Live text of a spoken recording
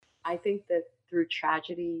I think that through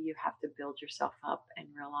tragedy, you have to build yourself up and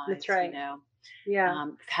That's realize, right. Yeah.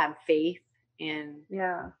 have faith in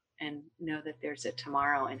Yeah. and know that there's a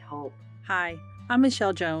tomorrow and hope. Hi, I'm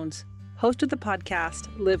Michelle Jones, host of the podcast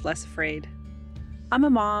Live Less Afraid. I'm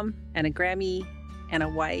a mom and a Grammy and a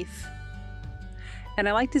wife. And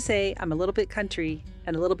I like to say I'm a little bit country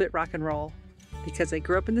and a little bit rock and roll because I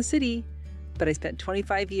grew up in the city, but I spent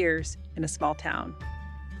 25 years in a small town.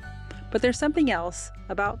 But there's something else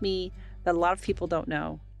about me that a lot of people don't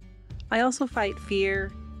know. I also fight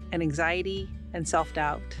fear and anxiety and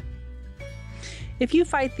self-doubt. If you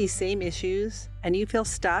fight these same issues and you feel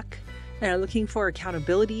stuck and are looking for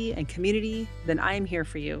accountability and community, then I am here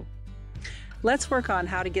for you. Let's work on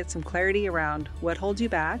how to get some clarity around what holds you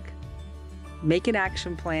back, make an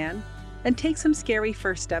action plan, and take some scary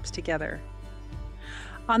first steps together.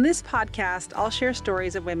 On this podcast, I'll share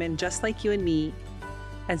stories of women just like you and me,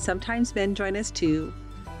 and sometimes men join us too,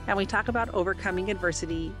 and we talk about overcoming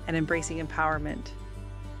adversity and embracing empowerment.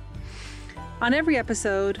 On every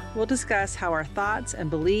episode, we'll discuss how our thoughts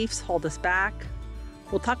and beliefs hold us back.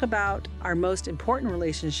 We'll talk about our most important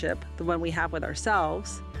relationship, the one we have with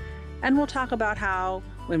ourselves, and we'll talk about how,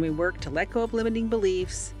 when we work to let go of limiting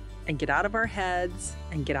beliefs and get out of our heads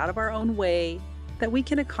and get out of our own way, that we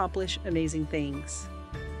can accomplish amazing things.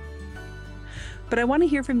 But I want to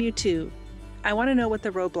hear from you too. I want to know what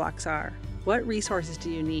the roadblocks are. What resources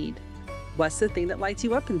do you need? What's the thing that lights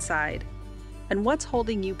you up inside? And what's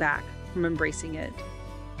holding you back from embracing it?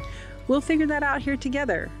 We'll figure that out here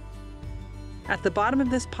together. At the bottom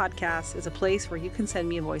of this podcast is a place where you can send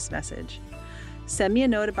me a voice message. Send me a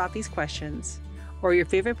note about these questions or your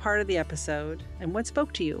favorite part of the episode and what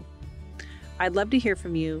spoke to you. I'd love to hear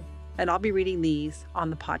from you, and I'll be reading these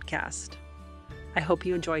on the podcast. I hope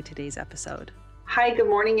you enjoyed today's episode. Hi, good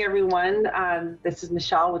morning, everyone. This is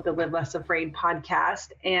Michelle with the Live Less Afraid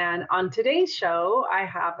podcast. And on today's show, I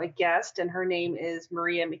have a guest, and her name is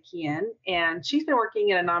Maria McKeon. And she's been working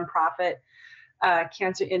in a nonprofit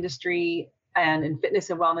cancer industry and in fitness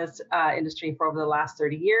and wellness industry for over the last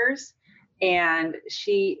 30 years. And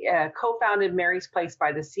she co-founded Mary's Place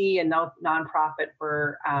by the Sea, a nonprofit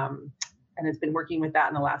and has been working with that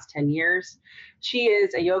in the last 10 years. She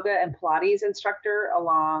is a yoga and Pilates instructor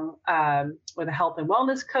along with a health and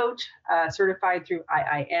wellness coach, certified through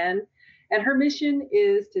IIN. And her mission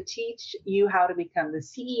is to teach you how to become the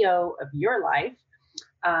CEO of your life,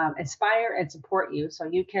 inspire and support you so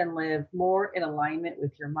you can live more in alignment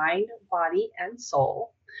with your mind, body, and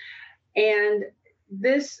soul. And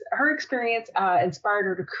her experience inspired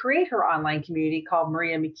her to create her online community called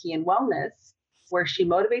Maria McKeon Wellness, where she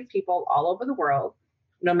motivates people all over the world,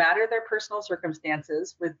 no matter their personal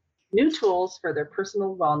circumstances, with new tools for their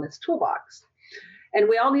personal wellness toolbox. And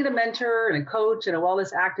we all need a mentor and a coach and a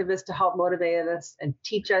wellness activist to help motivate us and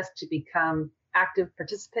teach us to become active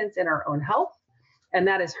participants in our own health. And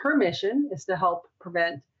that is her mission, is to help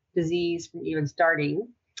prevent disease from even starting.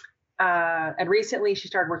 And recently she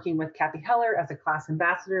started working with Kathy Heller as a class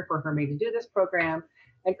ambassador for her Made to Do This program,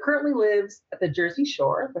 and currently lives at the Jersey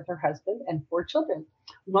Shore with her husband and 4 children.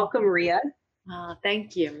 Welcome, Maria.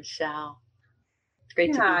 Thank you, Michelle. It's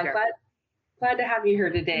great to be here. Glad to have you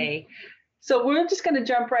here today. So we're just going to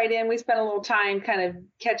jump right in. We spent a little time kind of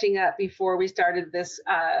catching up before we started this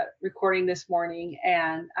recording this morning,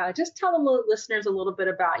 and just tell the listeners a little bit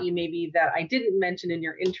about you, maybe that I didn't mention in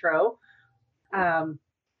your intro.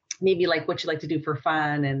 Maybe like what you like to do for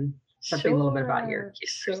fun and something a little bit about your.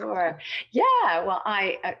 Sure. Yeah. Well,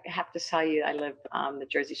 I have to tell you, I live on the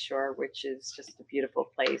Jersey Shore, which is just a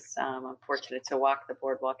beautiful place. I'm fortunate to walk the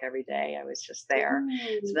boardwalk every day. I was just there.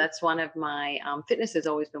 So that's one of my, fitness has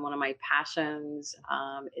always been one of my passions.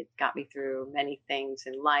 It got me through many things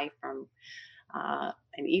in life, from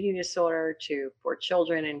an eating disorder to 4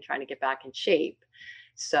 children and trying to get back in shape.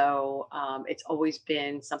 So it's always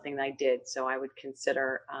been something that I did. So I would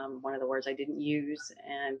consider one of the words I didn't use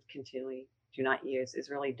and continually do not use is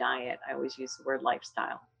really diet. I always use the word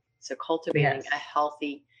lifestyle. So cultivating a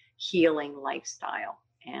healthy, healing lifestyle,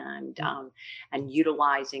 and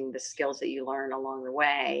utilizing the skills that you learn along the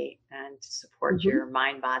way and to support your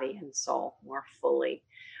mind, body, and soul more fully.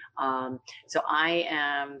 So I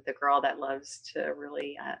am the girl that loves to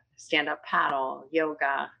really stand up paddle,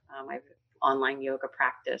 yoga. I've online yoga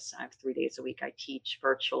practice. I have 3 days a week. I teach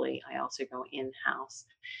virtually. I also go in-house.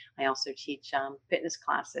 I also teach fitness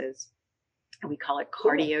classes. We call it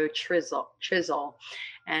cardio trizzle.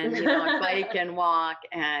 And, I bike and walk.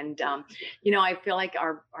 And, I feel like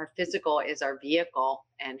our physical is our vehicle,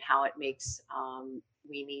 and how it makes,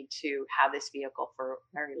 we need to have this vehicle for a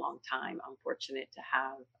very long time. I'm fortunate to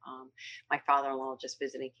have my father-in-law just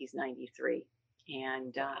visiting. He's 93.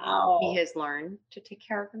 And Wow. he has learned to take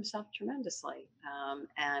care of himself tremendously.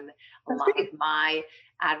 And a That's lot great. of my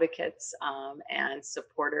advocates and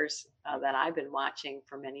supporters that I've been watching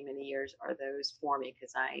for many, many years are those for me,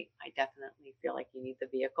 because I definitely feel like you need the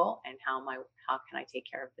vehicle, and how can I take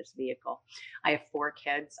care of this vehicle? I have 4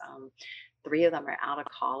 kids. 3 of them are out of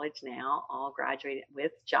college now, all graduated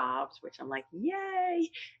with jobs, which I'm like, yay.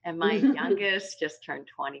 And my youngest just turned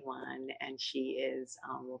 21, and she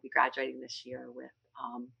will be graduating this year with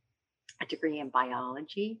a degree in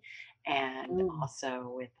biology and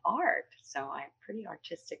also with art. So I have pretty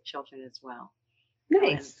artistic children as well.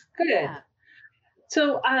 Nice. Good. Yeah.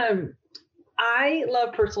 So, I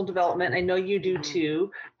love personal development. I know you do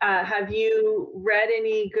too. Have you read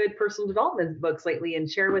any good personal development books lately, and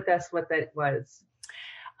share with us what that was?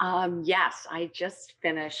 Yes, I just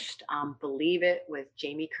finished Believe It with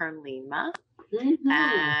Jamie Kern-Lima,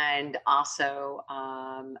 and also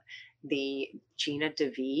the Gina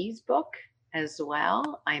DeVee's book as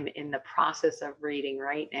well. I'm in the process of reading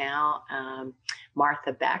right now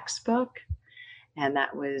Martha Beck's book, and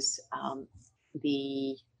that was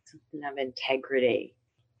the something of integrity.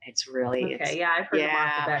 It's really okay. Yeah, I've heard of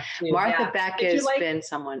Martha Beck too. Martha Beck has been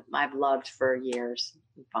someone I've loved for years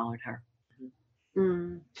and followed her.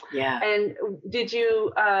 Yeah. And did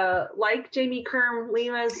you like Jamie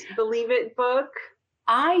Kern-Lima's Believe It book?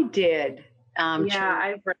 I did.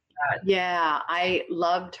 I've read that. Yeah, I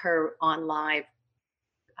loved her on live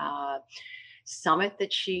summit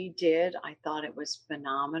that she did. I thought it was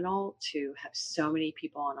phenomenal to have so many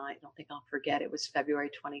people, and I don't think I'll forget, it was February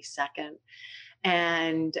 22nd.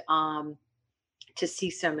 And to see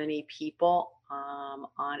so many people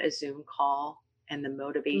on a Zoom call, and the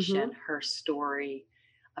motivation, her story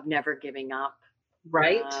of never giving up.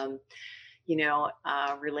 Right.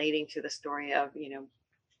 Relating to the story of,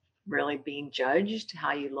 really being judged,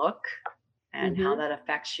 how you look and how that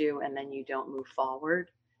affects you, and then you don't move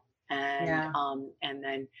forward. And and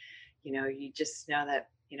then, you just know that,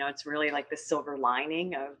 it's really like the silver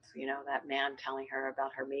lining of, that man telling her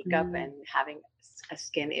about her makeup and having a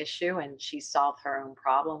skin issue, and she solved her own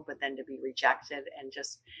problem, but then to be rejected and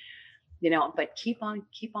just, but keep on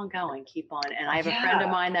going, keep on. And I have a friend of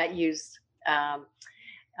mine that used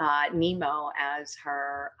Nemo as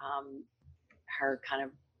her kind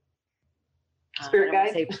of spirit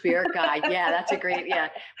guide. Spirit guide. Yeah, that's a great. Yeah,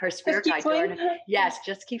 her spirit guide. Yes,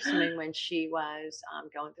 just keep swimming when she was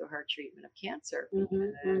going through her treatment of cancer.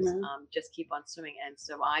 Because, just keep on swimming, and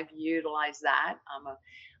so I've utilized that.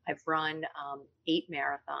 I've run 8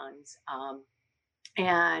 marathons,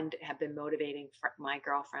 and have been motivating my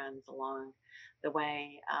girlfriends along the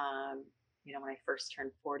way. When I first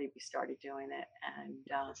turned 40, we started doing it, and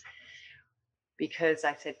because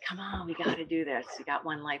I said, come on, we got to do this. You got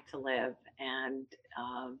one life to live, and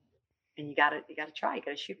you got to try, you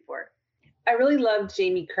got to shoot for it. I really loved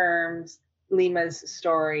Jamie Kern-Lima's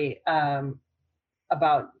story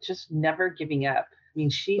about just never giving up. I mean,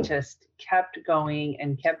 she just kept going,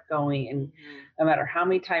 and no matter how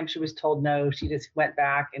many times she was told no, she just went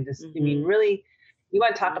back and just, I mean, really, you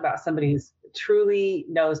want to talk about somebody who's truly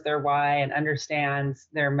knows their why and understands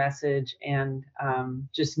their message, and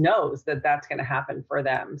just knows that that's going to happen for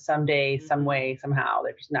them someday, some way, somehow.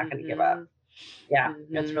 They're just not going to give up. Yeah,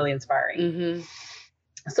 that's really inspiring.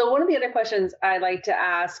 So one of the other questions I like to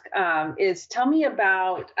ask is, tell me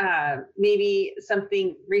about maybe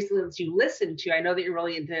something recently that you listened to. I know that you're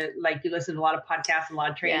really into, like, you listen to a lot of podcasts and a lot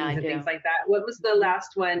of trainings and things like that. What was the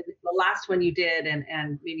last one you did,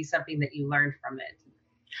 and maybe something that you learned from it?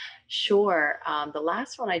 Sure. The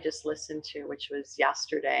last one I just listened to, which was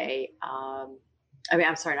yesterday.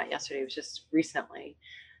 I'm sorry, not yesterday. It was just recently,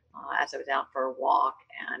 as I was out for a walk,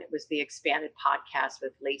 and it was the Expanded podcast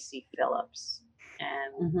with Lacey Phillips.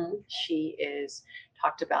 And she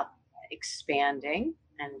talked about expanding,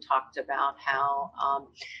 and talked about how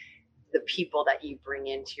the people that you bring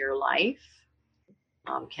into your life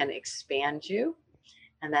can expand you,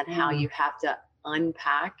 and then how you have to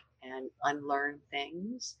unpack and unlearn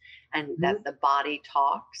things, and that the body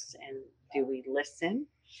talks, and do we listen,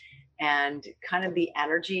 and kind of the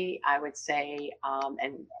energy, I would say,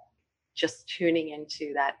 and just tuning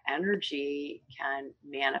into that energy can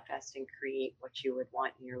manifest and create what you would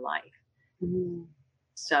want in your life.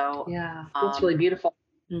 So that's really beautiful.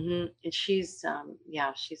 And she's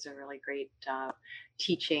she's a really great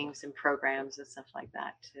teachings and programs and stuff like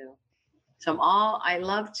that too. So I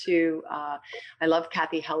love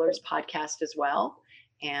Kathy Heller's podcast as well,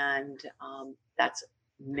 and that's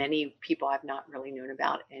many people I've not really known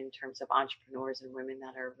about in terms of entrepreneurs and women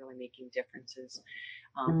that are really making differences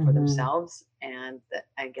for themselves. And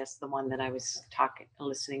I guess the one that I was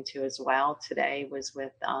listening to as well today was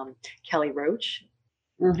with Kelly Roach.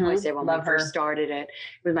 I say when we first started it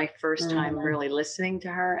was my first time really listening to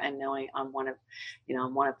her and knowing I'm one of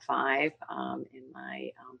 5 in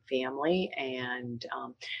my family, and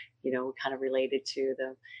kind of related to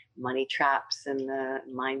the money traps and the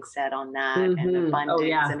mindset on that and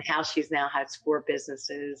abundance and how she's now has 4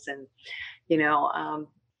 businesses, and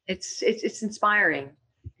it's inspiring.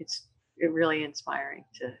 It's really inspiring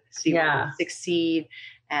to see women succeed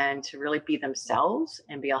and to really be themselves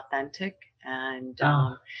and be authentic. And,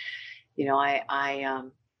 I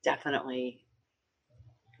definitely,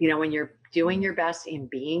 when you're doing your best in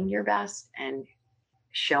being your best and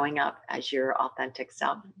showing up as your authentic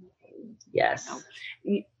self,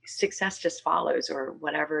 success just follows, or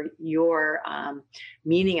whatever your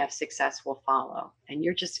meaning of success will follow. And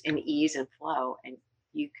you're just in ease and flow, and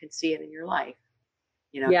you can see it in your life.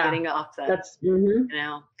 Getting off the,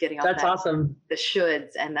 getting off that's awesome. The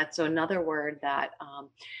shoulds. And that's another word that,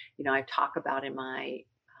 I talk about in my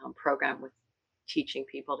program with teaching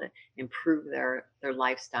people to improve their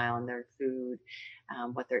lifestyle and their food,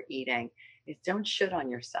 what they're eating, is don't should on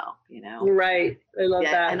yourself, Right. I love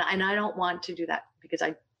that. And I don't want to do that, because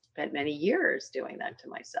I spent many years doing that to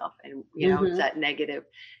myself. And, it's that negative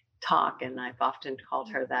talk, and I've often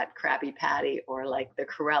called her that Krabby Patty, or like the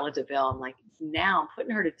Cruella de Vil. I'm like, now I'm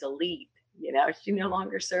putting her to delete, she's no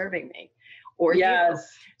longer serving me, or you.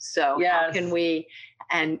 So how can we,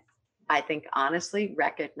 and I think honestly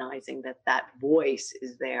recognizing that voice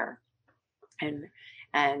is there, and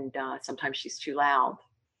sometimes she's too loud.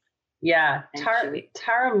 Yeah.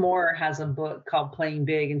 Tara Moore has a book called Playing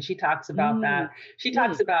Big, and she talks about that. She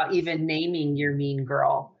talks about even naming your mean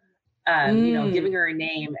girl. Giving her a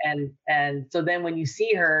name, and so then when you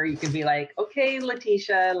see her, you can be like, okay,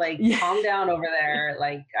 Letitia, like calm down over there.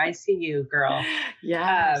 Like, I see you, girl.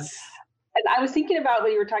 Yes. And I was thinking about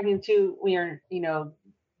what you were talking to when you're,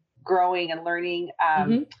 growing and learning.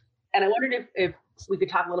 And I wondered if we could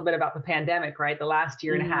talk a little bit about the pandemic, right? The last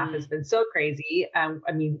year and a half has been so crazy.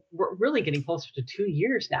 I mean, we're really getting closer to 2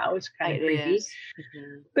 years now. It's kind of crazy.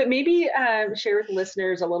 But maybe share with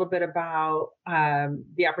listeners a little bit about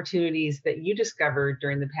the opportunities that you discovered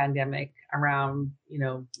during the pandemic around,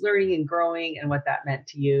 learning and growing, and what that meant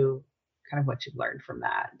to you, kind of what you've learned from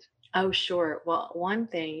that. Oh, sure. Well, one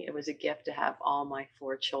thing, it was a gift to have all my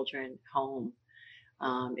 4 children home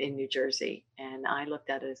in New Jersey. And I looked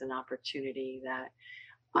at it as an opportunity that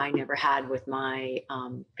I never had with my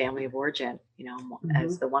family of origin,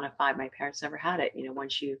 as the one of 5, my parents never had it.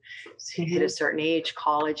 Once you hit a certain age,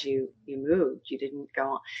 college, you moved, you didn't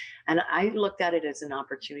go on. And I looked at it as an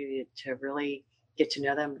opportunity to really get to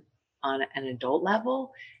know them on an adult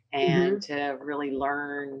level, and to really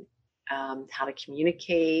learn how to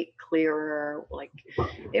communicate clearer. Like,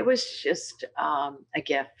 it was just a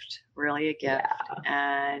gift, really a gift,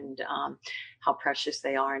 and how precious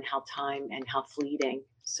they are, and how time and how fleeting.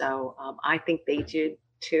 So I think they did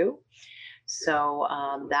too. So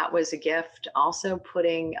that was a gift. Also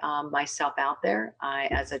putting myself out there.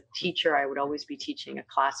 As a teacher, I would always be teaching a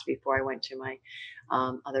class before I went to my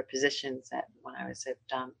other positions when I was at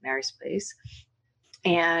Mary's Place.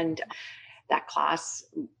 And that class,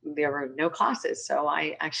 there were no classes. So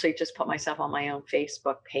I actually just put myself on my own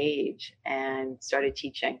Facebook page and started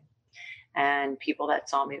teaching. And people that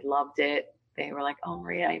saw me loved it. They were like, oh,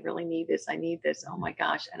 Maria, I really need this. I need this. Oh my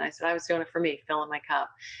gosh. And I said, I was doing it for me, filling my cup.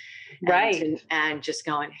 Right. And just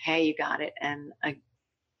going, hey, you got it. And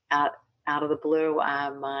out of the blue,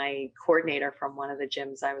 my coordinator from one of the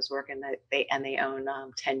gyms I was working at, they own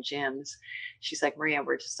 10 gyms. She's like, Maria,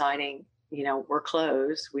 we're deciding, we're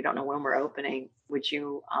closed. We don't know when we're opening. Would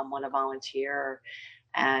you want to volunteer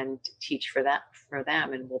and teach for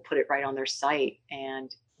them? And we'll put it right on their site.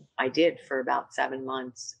 And I did for about 7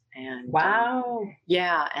 months. And wow.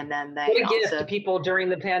 And then they what a gift to people during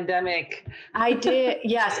the pandemic. I did.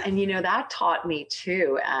 Yes. And, that taught me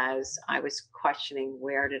too, as I was questioning,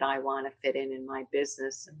 where did I want to fit in my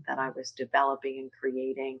business that I was developing and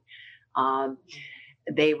creating?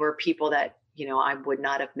 They were people that, I would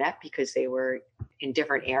not have met, because they were in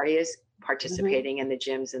different areas participating in the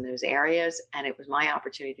gyms in those areas. And it was my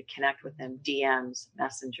opportunity to connect with them, DMs,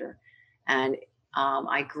 Messenger. And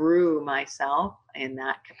I grew myself in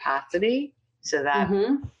that capacity. So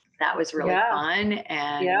that was really fun.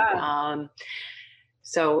 And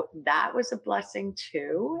so that was a blessing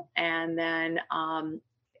too. And then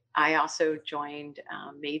I also joined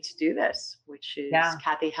Made to Do This, which is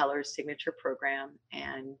Kathy Heller's signature program.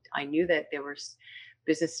 And I knew that there was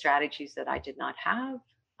business strategies that I did not have,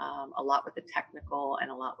 a lot with the technical and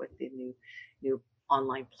a lot with the new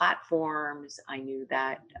online platforms. I knew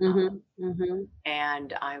that,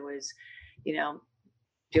 and I was, you know,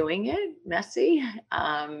 doing it messy,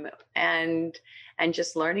 and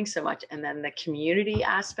just learning so much. And then the community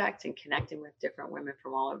aspect and connecting with different women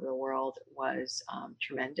from all over the world was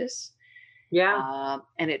tremendous. Yeah.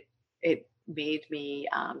 And it made me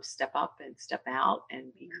step up and step out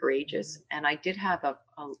and be courageous. And I did have a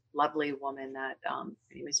lovely woman that her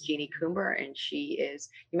name is Jeannie Coomber, and she is,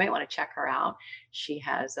 you might want to check her out. She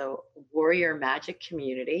has a warrior magic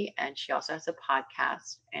community, and she also has a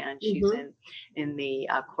podcast, and she's in the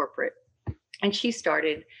corporate, and she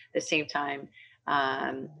started the same time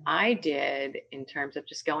I did, in terms of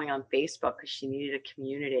just going on Facebook because she needed a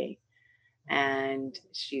community. And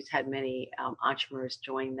she's had many entrepreneurs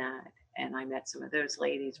join that. And I met some of those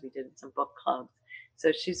ladies. We did some book clubs.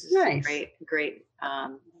 So she's nice. great,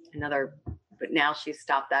 another, but now she's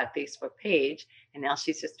stopped that Facebook page, and now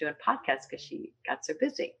she's just doing podcasts because she got so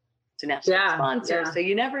busy. So now she's a sponsor. So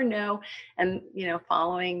you never know. And, you know,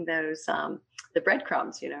 following those, the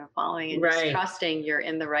breadcrumbs, you know, following and just trusting you're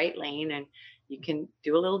in the right lane, and you can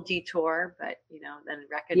do a little detour, but, you know, then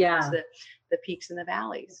recognize the peaks and the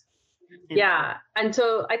valleys. Yeah. And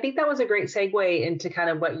so I think that was a great segue into kind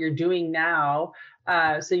of what you're doing now.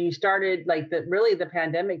 So you started, like, the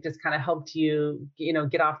pandemic just kind of helped you, you know,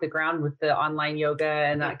 get off the ground with the online yoga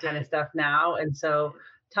and that kind of stuff now. And so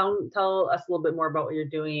tell us a little bit more about what you're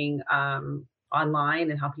doing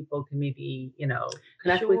online and how people can maybe, you know,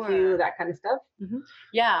 connect with you, that kind of stuff.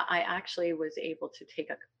 Yeah, I actually was able to take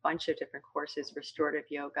a bunch of different courses, restorative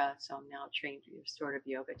yoga. So I'm now trained restorative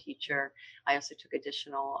yoga teacher. I also took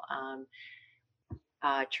additional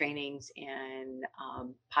trainings in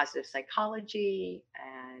positive psychology,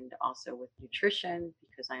 and also with nutrition,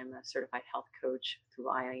 because I am a certified health coach through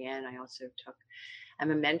IIN. I'm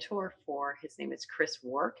a mentor for, his name is Chris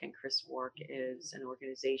Work, and Chris Work is an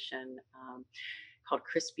organization called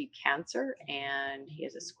Chris Beat Cancer, and he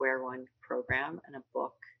has a Square One program and a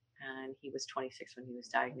book. And he was 26 when he was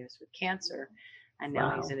diagnosed with cancer, and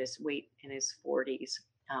now he's in his 40s,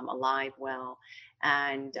 alive, well.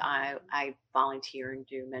 And I volunteer and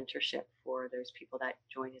do mentorship for those people that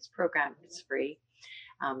join his program. It's free.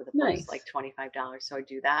 The book is like $25. So I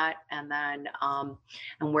do that. And then,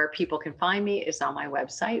 and where people can find me is on my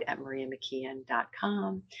website at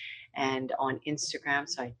mariamckeon.com, and on Instagram.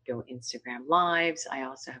 So I go Instagram lives. I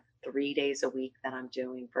also have 3 days a week that I'm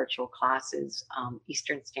doing virtual classes,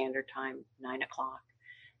 Eastern Standard Time, 9 o'clock.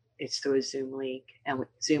 It's through a Zoom link, and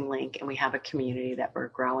we have a community that we're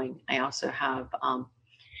growing. I also have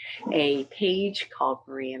a page called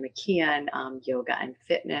Maria McKeon, Yoga and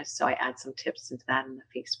Fitness. So I add some tips into that in the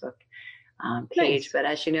Facebook page. But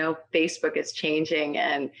as you know, Facebook is changing,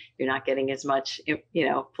 and you're not getting as much, you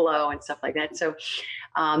know, flow and stuff like that. So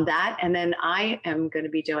that, and then I am going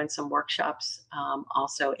to be doing some workshops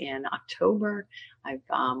also in October. I've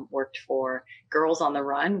worked for Girls on the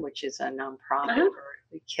Run, which is a nonprofit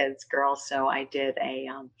for kids, girls. So I did a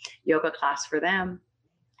yoga class for them.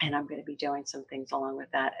 And I'm going to be doing some things along with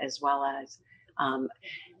that, as well as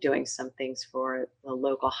doing some things for the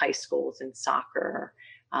local high schools in soccer,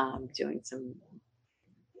 doing some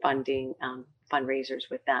funding, fundraisers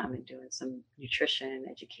with them, and doing some nutrition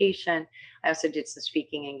education. I also did some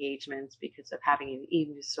speaking engagements because of having an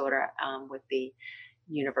eating disorder with the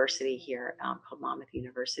university here called Monmouth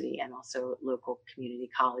University, and also local community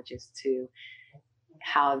colleges, to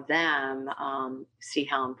have them see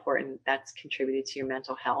how important that's contributed to your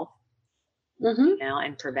mental health, you know,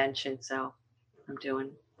 and prevention. So I'm doing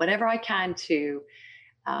whatever I can to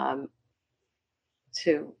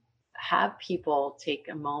have people take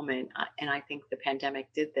a moment. And I think the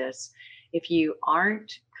pandemic did this. If you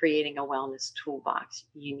aren't creating a wellness toolbox,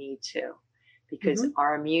 you need to, because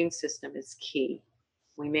our immune system is key.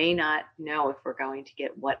 We may not know if we're going to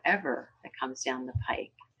get whatever that comes down the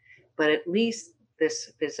pike, but at least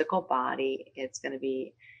this physical body, it's going to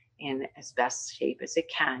be in as best shape as it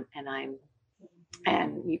can.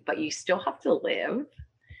 But you still have to live.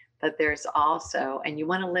 But there's also, and you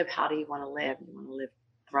want to live, how do you want to live? You want to live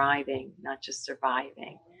thriving, not just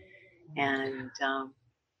surviving. And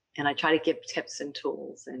I try to give tips and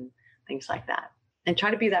tools and things like that, and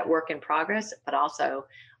try to be that work in progress. But also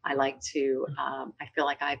I like to, I feel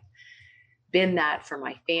like I've been that for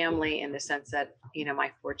my family, in the sense that, you know,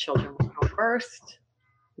 my 4 children were first.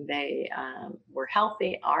 They were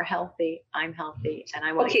healthy, are healthy, I'm healthy, and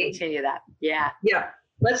I want to continue that. Yeah.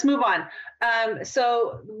 Let's move on.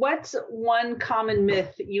 So what's one common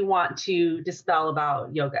myth you want to dispel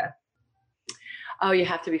about yoga? Oh, you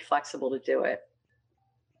have to be flexible to do it.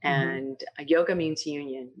 And yoga means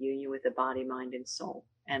union with the body, mind, and soul.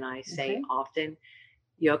 And I say often,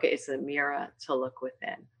 yoga is a mirror to look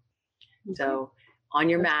within. So on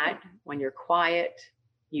your mat, when you're quiet,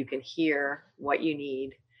 you can hear what you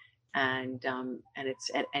need. And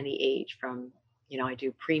it's at any age from, I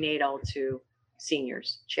do prenatal to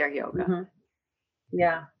seniors, chair yoga.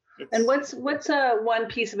 Yeah. And what's one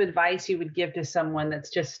piece of advice you would give to someone that's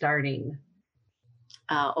just starting?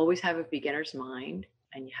 Always have a beginner's mind,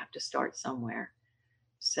 and you have to start somewhere.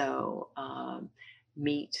 So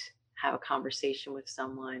have a conversation with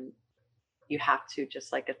someone. You have to,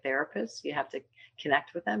 just like a therapist, you have to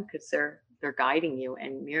connect with them because they're guiding you.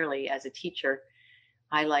 And merely as a teacher,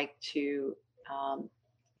 I like to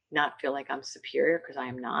not feel like I'm superior, because I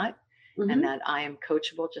am not. And that I am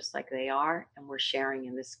coachable just like they are. And we're sharing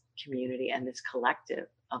in this community and this collective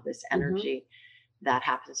of this energy that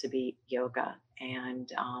happens to be yoga.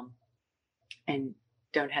 And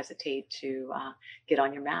don't hesitate to get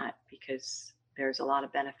on your mat, because there's a lot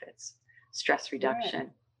of benefits. Stress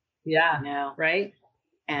reduction. Yeah. Right.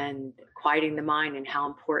 And quieting the mind, and how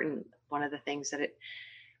important, one of the things that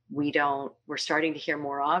we're starting to hear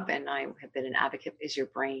more of, and I have been an advocate, is your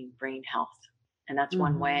brain health. And that's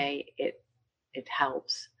one way it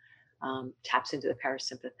helps, taps into the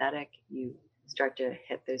parasympathetic. You start to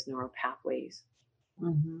hit those neural pathways,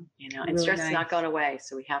 and really stress is not going away.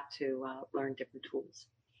 So we have to learn different tools.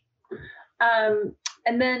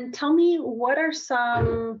 And then tell me, what are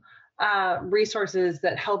some resources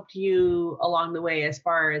that helped you along the way, as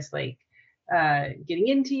far as like getting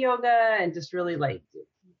into yoga and just really like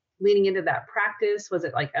leaning into that practice? Was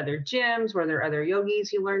it like other gyms? Were there other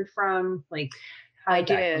yogis you learned from? Like, how did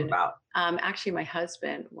that come about? Actually, my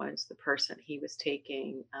husband was the person. He was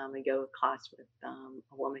taking a yoga class with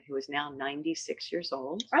a woman who is now 96 years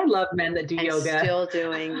old. I love men that do yoga. Still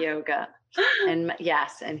doing yoga. And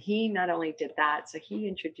yes, and he not only did that, so he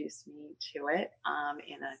introduced me to it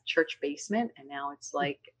in a church basement, and now it's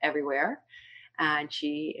like everywhere. And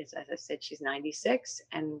she is, as I said, she's 96,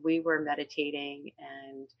 and we were meditating,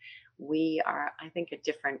 and we are, I think,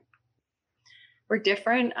 we're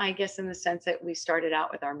different, I guess, in the sense that we started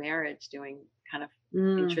out with our marriage doing kind of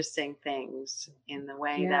interesting things in the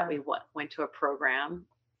way that we went to a program,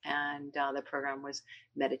 and the program was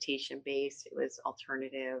meditation based. It was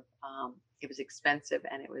alternative. It was expensive,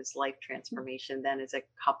 and it was life transformation then as a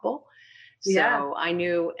couple. So I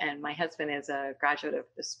knew, and my husband is a graduate of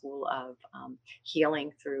the School of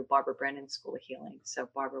Healing through Barbara Brennan's School of Healing. So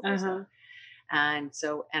Barbara was and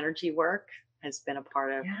so energy work has been a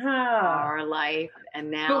part of our life. And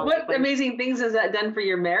now, but what amazing things has that done for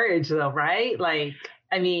your marriage, though, right? Like,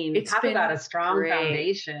 I mean, talk about a strong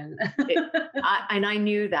foundation. And I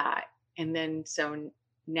knew that. And then, so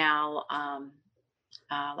now,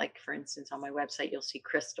 like for instance, on my website, you'll see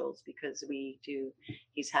crystals, because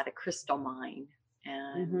he's had a crystal mine,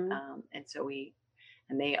 and so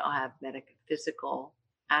they all have metaphysical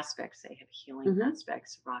aspects. They have healing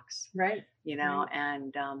aspects, rocks, right?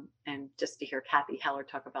 And just to hear Kathy Heller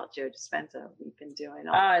talk about Joe Dispenza, we've been doing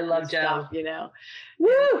all I love Joe. Stuff,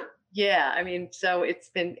 Woo! Yeah, I mean, so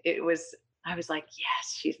I was like,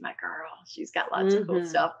 yes, she's my girl. She's got lots of cool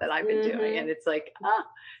stuff that I've been doing. And it's like,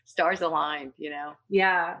 stars aligned,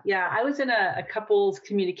 Yeah. I was in a couples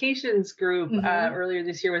communications group earlier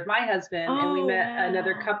this year with my husband, and we met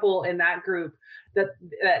another couple in that group that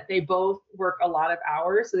they both work a lot of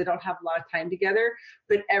hours, so they don't have a lot of time together,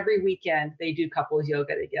 but every weekend they do couples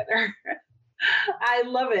yoga together. I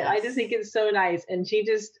love it. Yes. I just think it's so nice. And she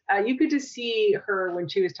just, you could just see her when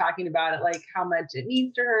she was talking about it, like how much it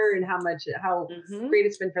means to her and how great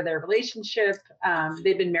it's been for their relationship.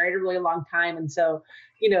 They've been married a really long time. And so,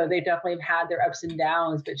 they definitely have had their ups and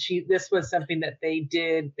downs, but this was something that they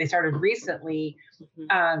started recently,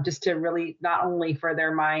 just to really, not only for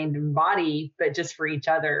their mind and body, but just for each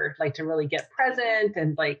other, like to really get present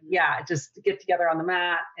and just get together on the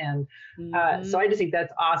mat. And so I just think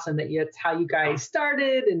that's awesome that it's how you guys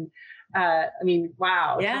started. And I mean,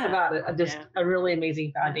 wow, talk about it, just a really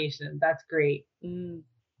amazing foundation. That's great.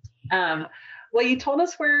 Well, you told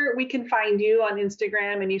us where we can find you on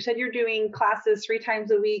Instagram, and you said you're doing classes 3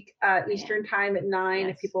 times a week, Eastern time at 9.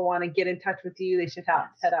 If people want to get in touch with you, they should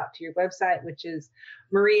head out to your website, which is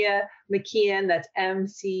Maria McKeon. That's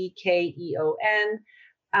McKeon.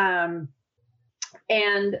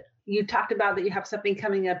 And you talked about that you have something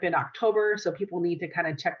coming up in October, so people need to kind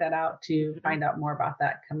of check that out to find out more about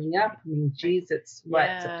that coming up. I mean, geez, it's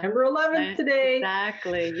September 11th today.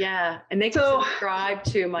 Exactly. Yeah. And they can subscribe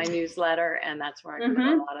to my newsletter, and that's where I put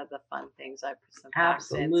a lot of the fun things. I put some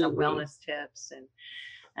facts in, some wellness tips, and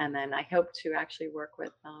And then I hope to actually work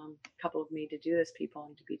with a couple of Me to Do This people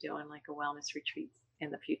and to be doing like a wellness retreat in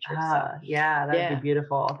the future. Yeah, that'd be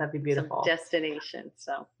beautiful. That'd be beautiful. Some destination.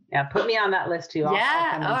 So yeah, put me on that list too.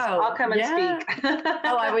 I'll come and speak.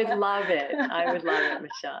 Oh, I would love it. I would love it,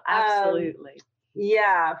 Michelle. Absolutely.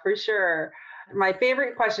 Yeah, for sure. My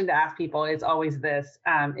favorite question to ask people is always this.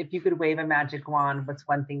 If you could wave a magic wand, what's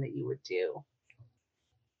one thing that you would do?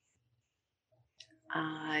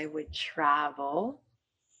 I would travel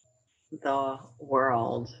the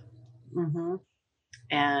world,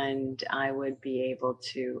 and I would be able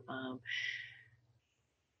to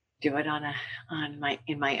do it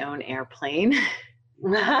in my own airplane.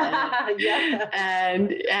 Yeah.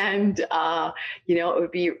 And it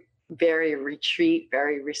would be very retreat,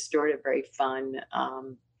 very restorative, very fun.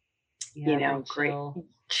 Great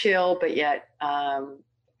chill, but yet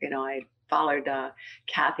I followed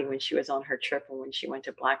Kathy when she was on her trip, and when she went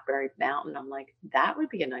to Blackberry Mountain, I'm like, that would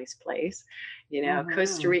be a nice place.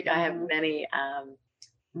 Costa Rica, I have many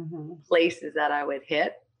places that I would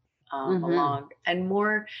hit along, and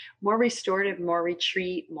more restorative, more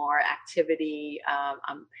retreat, more activity.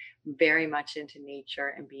 I'm very much into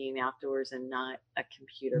nature and being outdoors and not a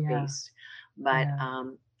computer based. But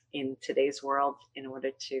in today's world, in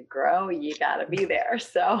order to grow, you got to be there.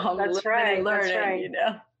 So I'm learning. That's right.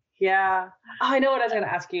 Yeah. Oh, I know what I was going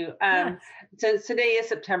to ask you. Since today is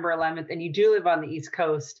September 11th and you do live on the East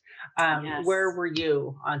Coast, where were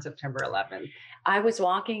you on September 11th? I was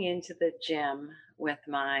walking into the gym with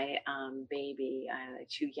my baby. The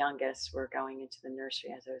two youngest were going into the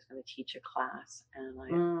nursery as I was going to teach a class. And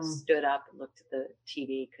I stood up and looked at the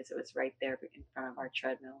TV because it was right there in front of our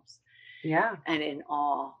treadmills. Yeah. And in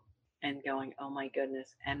awe and going, oh my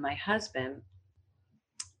goodness. And my husband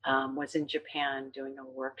was in Japan doing a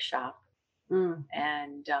workshop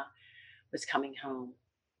and was coming home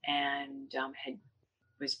and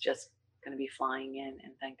was just going to be flying in,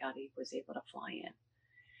 and thank God he was able to fly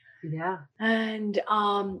in. Yeah. And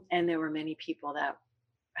there were many people that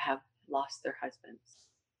have lost their husbands,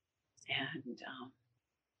 and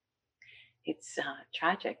it's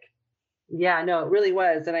tragic. Yeah, no, it really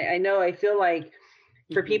was. And I feel like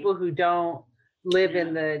for people who don't live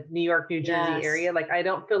in the New York, New Jersey area, like I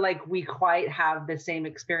don't feel like we quite have the same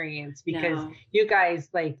experience, because you guys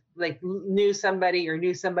like knew somebody or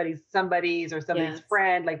knew somebody's or somebody's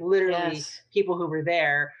friend, like literally people who were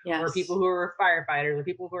there, or people who were firefighters, or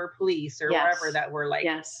people who were police, or whatever, that were like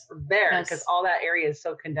there, because all that area is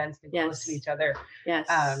so condensed and close to each other.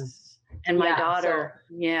 And my daughter,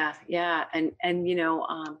 and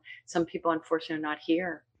some people unfortunately are not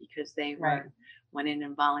here because they went in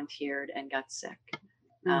and volunteered and got sick.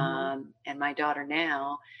 And my daughter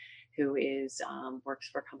now, who is works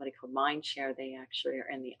for a company called Mindshare, they actually are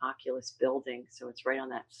in the Oculus building, so it's right on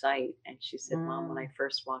that site. And she said, Mom, when I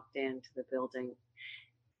first walked into the building,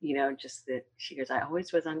 just that, she goes, I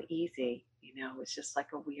always was uneasy. It was just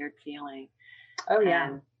like a weird feeling. Oh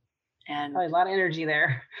yeah. And a lot of energy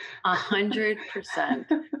there. 100%,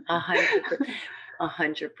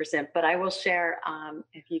 100%. But I will share,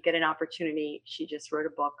 if you get an opportunity, she just wrote a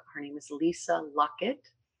book. Her name is Lisa Luckett.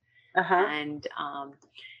 And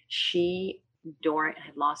she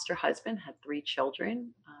had lost her husband, had 3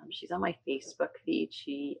 children. She's on my Facebook feed.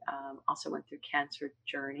 She also went through cancer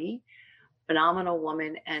journey. Phenomenal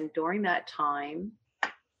woman. And during that time,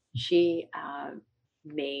 she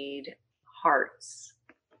made hearts.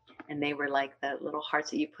 And they were like the little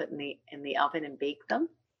hearts that you put in the oven and bake them.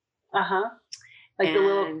 Like the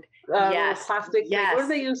little plastic. Like, what did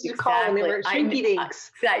they used to call them? They were shrinky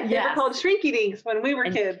dinks. They were called shrinky dinks when we were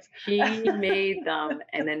kids. She made them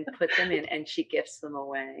and then put them in, and she gifts them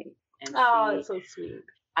away. And that's so sweet.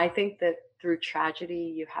 I think that through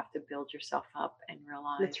tragedy, you have to build yourself up and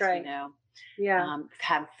realize, that's right.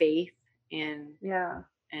 Have faith in.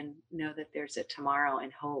 And know that there's a tomorrow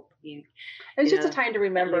and hope. It's just a time to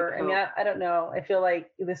remember. I mean, I don't know. I feel like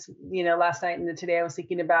this, last night and today I was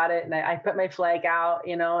thinking about it, and I put my flag out,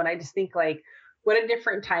 and I just think like what a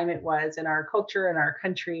different time it was in our culture and our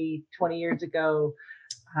country 20 years ago.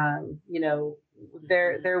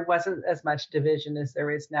 There wasn't as much division as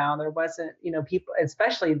there is now. There wasn't, people,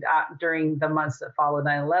 especially during the months that followed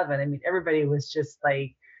 9/11. I mean, everybody was just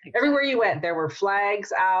like, everywhere you went, there were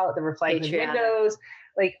flags out, there were flags in windows.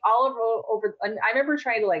 Like all over, and I remember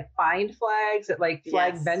trying to like find flags at like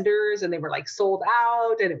flag vendors, and they were like sold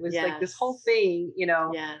out, and it was like this whole thing,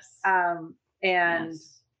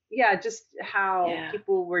 just how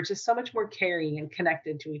people were just so much more caring and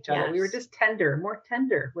connected to each other. We were just more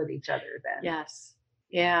tender with each other then.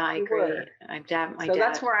 Yeah, I You agree. would. My dad. So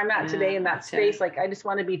that's where I'm at today in Yeah, that space. Like, I just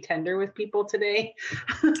want to be tender with people today.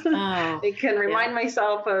 Oh, I can remind yeah.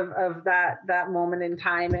 myself of that moment in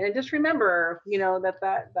time, and just remember,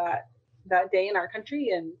 that day in our country,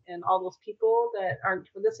 and all those people that aren't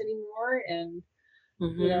with us anymore, and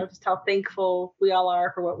Mm-hmm. just how thankful we all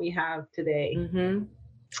are for what we have today. Mm-hmm.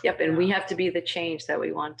 Yep, and Yeah. we have to be the change that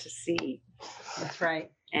we want to see. That's right.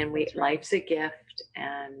 And That's right. life's a gift,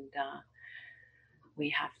 and we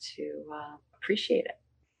have to appreciate it.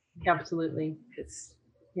 Absolutely. Because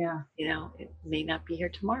Yeah. it may not be here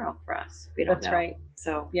tomorrow for us. We don't That's know. right.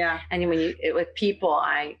 So Yeah. and with people,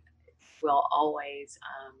 I will always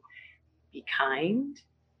be kind,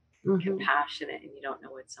 Mhm. compassionate, and you don't know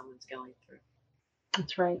what someone's going through.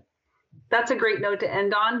 That's right. That's a great note to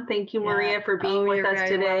end on. Thank you, Maria, Yeah. for being with us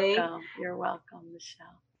today. Welcome. You're welcome,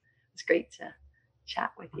 Michelle. It's great to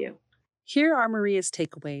chat with you. Here are Maria's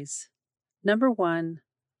takeaways. Number 1,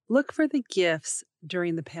 look for the gifts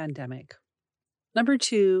during the pandemic. Number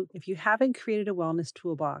 2, if you haven't created a wellness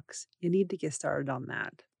toolbox, you need to get started on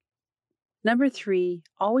that. Number 3,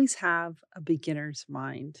 always have a beginner's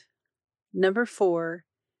mind. Number 4,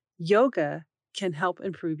 yoga can help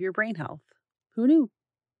improve your brain health. Who knew?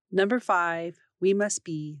 Number 5, we must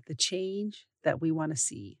be the change that we want to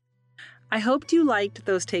see. I hoped you liked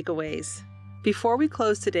those takeaways. Before we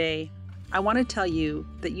close today, I want to tell you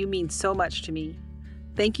that you mean so much to me.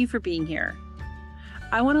 Thank you for being here.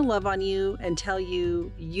 I want to love on you and tell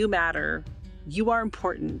you you matter. You are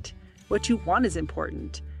important. What you want is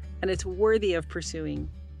important, and it's worthy of pursuing.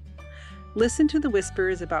 Listen to the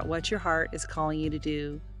whispers about what your heart is calling you to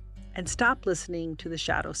do, and stop listening to the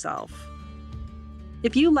shadow self.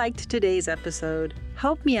 If you liked today's episode,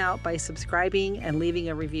 help me out by subscribing and leaving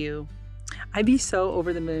a review. I'd be so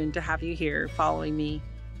over the moon to have you here following me.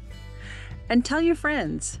 And tell your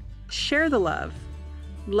friends, share the love.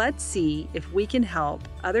 Let's see if we can help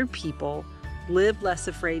other people live less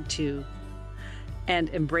afraid too, and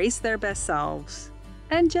embrace their best selves,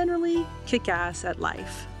 and generally kick ass at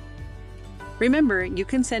life. Remember, you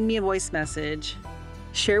can send me a voice message,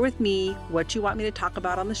 share with me what you want me to talk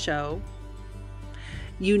about on the show.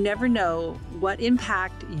 You never know what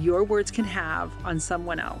impact your words can have on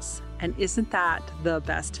someone else, and isn't that the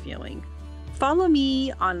best feeling? Follow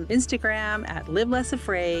me on Instagram at Live Less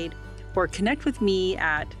Afraid, or connect with me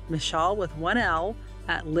at Michelle with 1L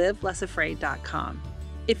at livelessafraid.com.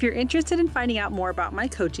 If you're interested in finding out more about my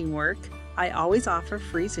coaching work, I always offer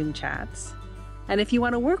free Zoom chats. And if you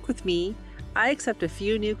want to work with me, I accept a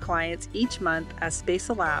few new clients each month as space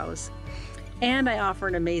allows, and I offer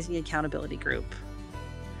an amazing accountability group.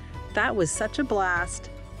 That was such a blast.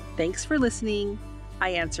 Thanks for listening. I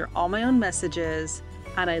answer all my own messages,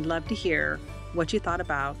 and I'd love to hear what you thought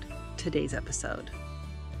about today's episode.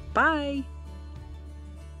 Bye.